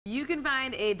You can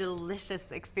find a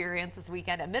delicious experience this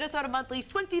weekend at Minnesota Monthly's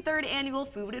 23rd Annual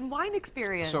Food and Wine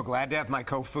Experience. So glad to have my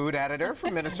co-food editor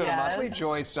from Minnesota Monthly,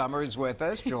 Joy Summers, with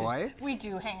us. Joy. We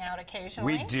do hang out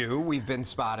occasionally. We do. We've been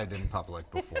spotted in public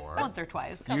before. Once or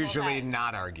twice. Usually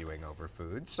not arguing over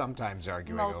food, sometimes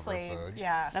arguing Mostly, over food.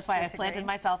 yeah. That's why I planted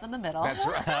myself in the middle. That's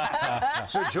right.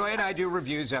 So Joy and I do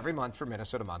reviews every month for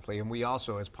Minnesota Monthly, and we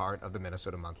also, as part of the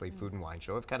Minnesota Monthly Food and Wine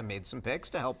Show, have kind of made some picks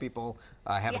to help people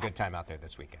have a good time out there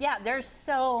this weekend. Yeah, there's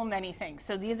so many things.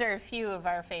 So these are a few of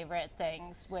our favorite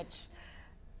things, which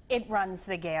it runs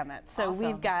the gamut. So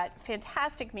we've got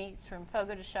fantastic meats from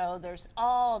Fogo de Chão. There's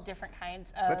all different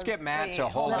kinds of... Let's get Matt to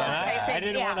hold on.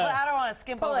 I don't want to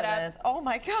skip over this. Oh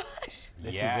my gosh.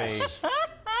 Yes.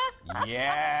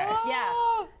 Yes.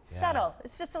 Yeah. Subtle.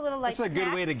 It's just a little like It's a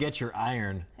good way to get your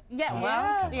iron. Yeah,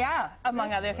 well, yeah,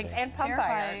 among other things. And pump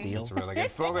iron. Steel. It's really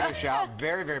good. Fogo de Chão,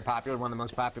 very, very popular. One of the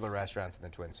most popular restaurants in the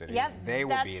Twin Cities. Yep, they will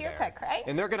that's be your there. pick, right?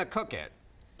 And they're going to cook it.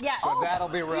 Yeah. So that'll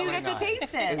be really you get nice. to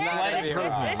taste it. It's not gonna be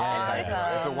improvement. wrong.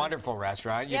 It's a wonderful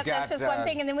restaurant. You've got, that's just one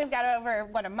thing. And then we've got over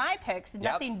one of my picks,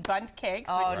 Nothing Bundt Cakes,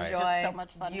 which is just so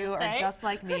much fun You to are say. just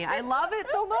like me. I love it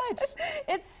so much.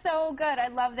 It's so good. I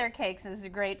love their cakes. This is a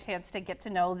great chance to get to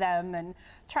know them and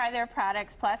try their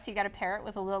products. Plus, you got to pair it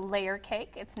with a little layer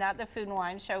cake. It's not the Food and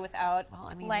Wine Show without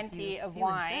plenty of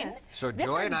wine. So this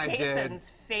Joy is and I Jason's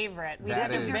did. favorite. We That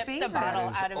just is ripped the bottle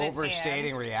out of his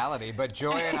overstating hands. reality. But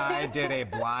Joy and I did a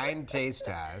blind taste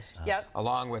test,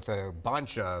 along with a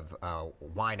bunch of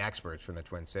wine experts from the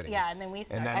Twin Cities. Yeah, and then we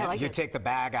started. And then you take the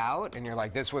bag out, and you're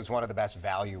like, "This was one of the best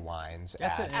value wines."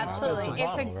 Absolutely,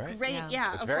 it's a great,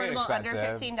 It's very affordable, inexpensive.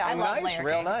 under $15. And nice,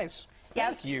 real nice. Yep.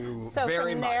 Thank you So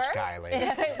very from much, there,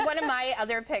 Kylie. one of my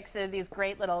other picks are these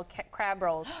great little crab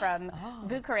rolls from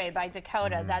Vucare by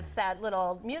Dakota. That's that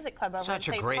little music club over Such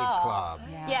in a St. great Paul. club.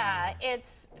 Yeah,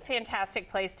 it's a fantastic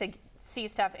place to see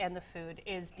stuff, and the food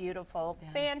is beautiful.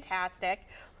 Fantastic.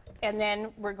 And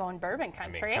then we're going bourbon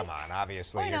country. I mean, come on,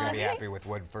 obviously you're going to be happy with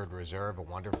Woodford Reserve, a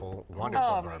wonderful,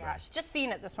 wonderful bourbon. Oh my gosh, just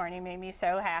seeing it this morning made me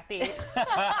so happy.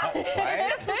 Right?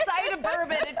 Just the sight of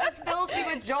bourbon, it just fills me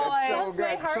with joy. It's so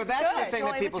good. So that's the thing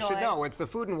that people should joy. know. It's the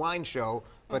Food and Wine Show,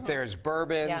 but there's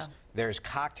bourbons, there's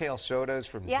cocktail sodas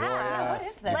from Joya. What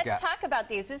is this? Let's talk about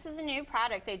these. This is a new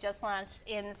product they just launched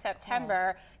in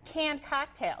September. Canned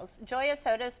cocktails. Joya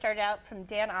sodas started out from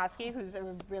Dan Oskey, who's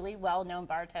a really well-known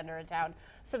bartender in town.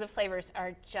 So the flavors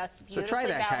are just beautiful. So try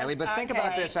that, Kylie. But think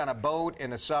about this on a boat in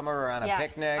the summer or on a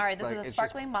picnic. All right, this is a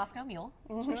sparkling Moscow Mule.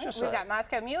 We've got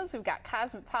Moscow Mules, we've got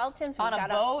Cosmopolitans, we've on got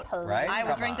a boat, right? I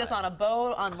would drink this on a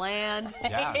boat, on land.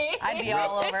 Yeah. I'd be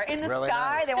all over. In the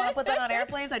sky, they want to put that on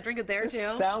airplanes. I'd drink it there too.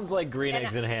 Sounds like green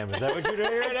eggs and ham. Is that what you're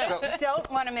doing right now? Don't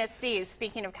want to miss these.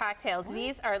 Speaking of cocktails,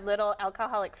 these are little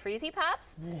alcoholic freezy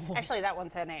pops. Actually, that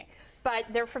one's NA. But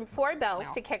they're from Four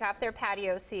Bells to kick off their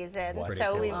patio season.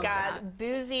 So we've got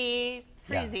boozy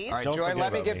freezies. All right, Joy,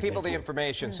 let me give people the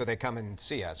information so they come and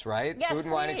see us, right? Yes, Food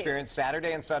and Wine please. Experience,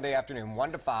 Saturday and Sunday afternoon,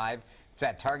 1 to 5. It's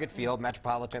at Target Field,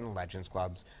 Metropolitan, and Legends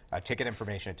Clubs. Ticket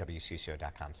information at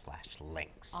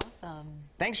WCCO.com/links. Awesome.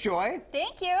 Thanks, Joy.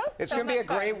 Thank you. It's going to be a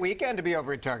great weekend to be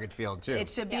over at Target Field, too. It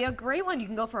should be a great one. You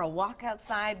can go for a walk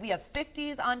outside. We have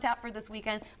 50s on tap for this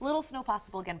weekend. Little snow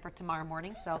possible again for tomorrow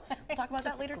morning, so we'll talk about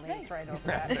that later today. Right over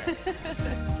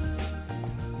that.